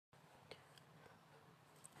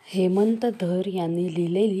हेमंत धर यांनी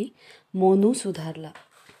लिहिलेली मोनू सुधारला.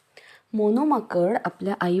 मोनू माकड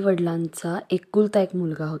आपल्या आईवडिलांचा एकुलता एक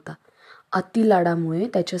मुलगा होता. अति लाडामुळे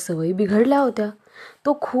त्याच्या सवयी बिघडल्या होत्या.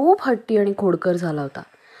 तो खूप हट्टी आणि खोडकर झाला होता.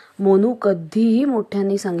 मोनू कधीही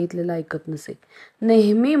मोठ्यांनी सांगितलेलं ऐकत नसे.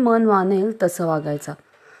 नेहमी मन मानेल तसं वागायचा.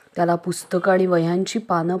 त्याला पुस्तकं आणि वह्यांची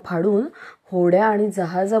पानं फाडून होड्या आणि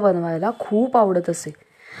जहाजं बनवायला खूप आवडत असे.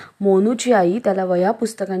 मोनूची आई त्याला वह्या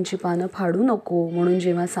पुस्तकांची पानं फाडू नको म्हणून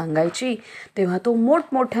जेव्हा सांगायची तेव्हा तो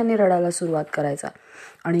मोठमोठ्याने रडायला सुरुवात करायचा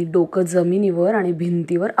आणि डोकं जमिनीवर आणि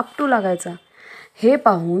भिंतीवर आपटू लागायचा. हे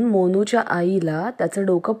पाहून मोनूच्या आईला त्याचं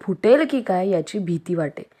डोकं फुटेल की काय याची भीती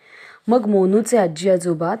वाटे. मग मोनूचे आजी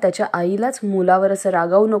आजोबा त्याच्या आईलाच मुलावर असं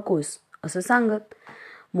रागावू नकोस असं सांगत.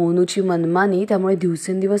 मोनूची मनमानी त्यामुळे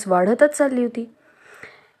दिवसेंदिवस वाढतच चालली होती.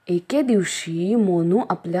 एके दिवशी मोनू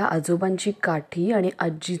आपल्या आजोबांची काठी आणि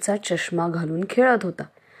आजीचा चष्मा घालून खेळत होता.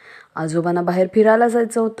 आजोबांना बाहेर फिरायला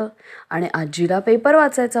जायचं होतं आणि आजीला पेपर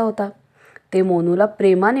वाचायचा होता. ते मोनूला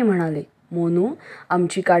प्रेमाने म्हणाले, मोनू,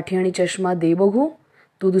 आमची काठी आणि चष्मा दे बघू.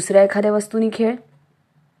 तू दुसऱ्या एखाद्या वस्तूनी खेळ.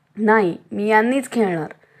 नाही, मी यांनीच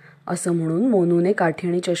खेळणार असं म्हणून मोनूने काठी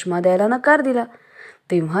आणि चष्मा द्यायला नकार दिला.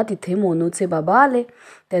 तेव्हा तिथे मोनूचे बाबा आले.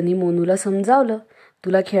 त्यांनी मोनूला समजावलं,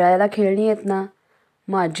 तुला खेळायला खेळणी येत ना,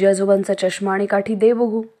 मग आजी आजोबांचा चष्मा आणि काठी दे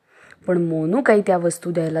बघू. पण मोनू काही त्या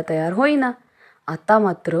वस्तू द्यायला तयार होईना. आता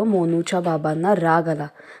मात्र मोनूच्या बाबांना राग आला.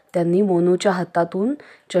 त्यांनी मोनूच्या हातातून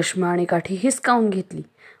चष्मा आणि काठी हिसकावून घेतली.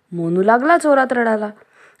 मोनू लागला जोरात रडायला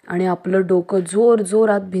आणि आपलं डोकं जोर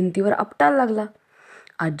जोरात भिंतीवर आपटायला लागला.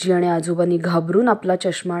 आजी आणि आजोबांनी घाबरून आपला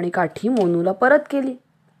चष्मा आणि काठी मोनूला परत केली.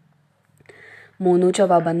 मोनूच्या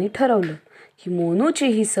बाबांनी ठरवलं की मोनूची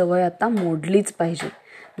ही सवय आता मोडलीच पाहिजे,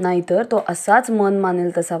 नाहीतर तो असाच मन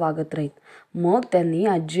मानेल तसा वागत राहील. मग त्यांनी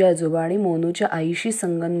आजी आजोबा आणि मोनूच्या आईशी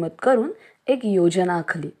संगनमत करून एक योजना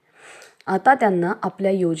आखली. आता त्यांना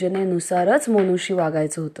आपल्या योजनेनुसारच मोनूशी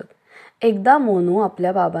वागायचं होतं. एकदा मोनू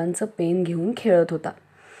आपल्या बाबांचं पेन घेऊन खेळत होता.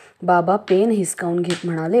 बाबा पेन हिसकावून घेत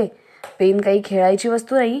म्हणाले, पेन काही खेळायची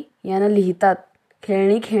वस्तू नाही, यानं लिहितात,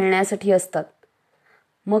 खेळणी खेळण्यासाठी असतात.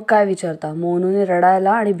 मग काय विचारता, मोनूने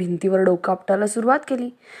रडायला आणि भिंतीवर डोकं आपटायला सुरुवात केली.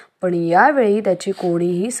 पण यावेळी त्याची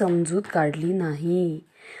कोणीही समजूत काढली नाही.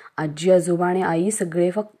 आजी आजोबा आणि आई सगळे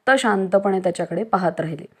फक्त शांतपणे त्याच्याकडे पाहत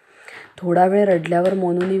राहिले. थोडा वेळ रडल्यावर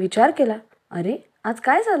मोनूने विचार केला, अरे आज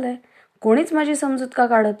काय झालंय? कोणीच माझी समजूत का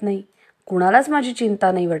काढत नाही? कुणालाच माझी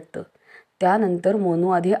चिंता नाही वाटतं. त्यानंतर मोनू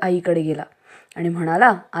आधी आईकडे गेला आणि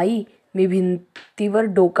म्हणाला, आई, मी भिंतीवर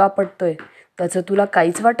डोका आपटतोय, त्याचं तुला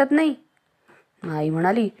काहीच वाटत नाही? आई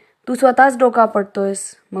म्हणाली, तू स्वतःच डोका आपटतोयस,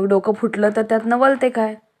 मग डोकं फुटलं तर त्यात नवलते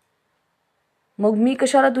काय? मग मी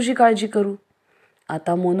कशाला तुझी काळजी करू?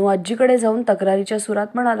 आता मोनू आजीकडे जाऊन तक्रारीच्या सुरात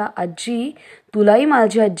म्हणाला, आजी, तुलाही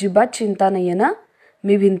माझी अजिबात चिंता नाहीये ना?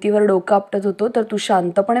 मी भिंतीवर डोकं आपटत होतो तर तू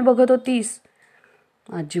शांतपणे बघत होतीस.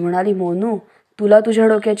 आजी म्हणाली, मोनू, तुला तुझ्या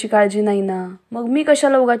डोक्याची काळजी नाही ना, मग मी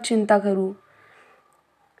कशाला उगाच चिंता करू?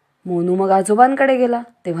 मोनू मग आजोबांकडे गेला.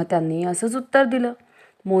 तेव्हा त्यांनी असंच उत्तर दिलं,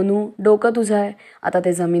 मोनू, डोकं तुझं आहे, आता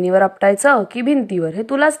ते जमिनीवर आपटायचं की भिंतीवर हे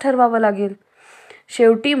तुलाच ठरवावं लागेल.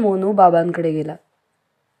 शेवटी मोनू बाबांकडे गेला.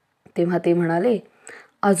 तेव्हा ते म्हणाले,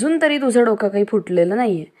 अजून तरी तुझं डोकं काही फुटलेलं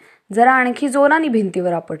नाहीये, जरा आणखी जोराने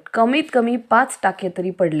भिंतीवर आपट, कमीत कमी 5 टाके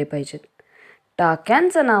तरी पडले पाहिजेत.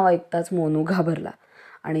 टाक्यांचं नाव ऐकताच मोनू घाबरला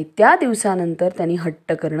आणि त्या दिवसानंतर त्यांनी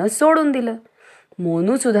हट्ट करणं सोडून दिलं.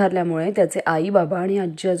 मोनू सुधारल्यामुळे त्याचे आई बाबा आणि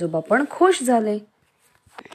आजी आजोबा पण खुश झाले.